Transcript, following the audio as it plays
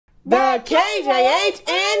The KJH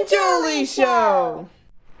and Julie Show!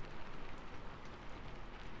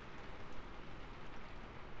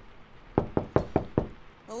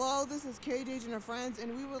 Hello, this is KJH and her friends,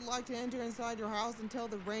 and we would like to enter inside your house until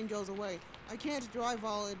the rain goes away. I can't drive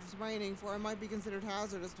while it's raining, for it might be considered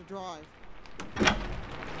hazardous to drive.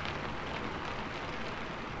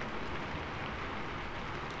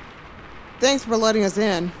 Thanks for letting us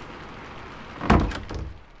in.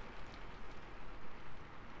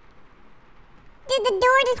 Did the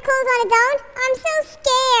door just close on its own? I'm so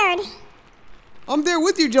scared. I'm there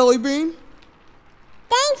with you, Jelly Bean.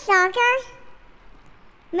 Thanks, Soccer.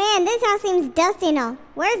 Man, this house seems dusty now.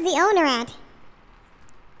 Where's the owner at?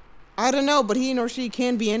 I don't know, but he or she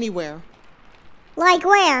can be anywhere. Like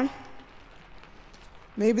where?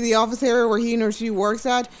 Maybe the office area where he or she works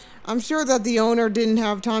at. I'm sure that the owner didn't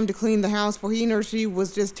have time to clean the house, for he or she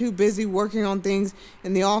was just too busy working on things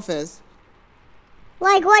in the office.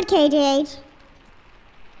 Like what, KJH?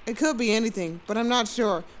 It could be anything, but I'm not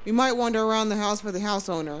sure. We might wander around the house for the house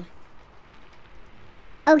owner.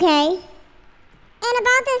 Okay. And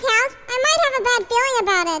about this house, I might have a bad feeling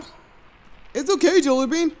about it. It's okay, Jelly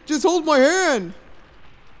Bean. Just hold my hand.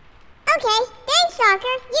 Okay, thanks, Soccer.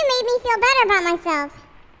 You made me feel better about myself.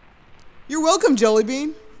 You're welcome, Jelly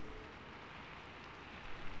Bean.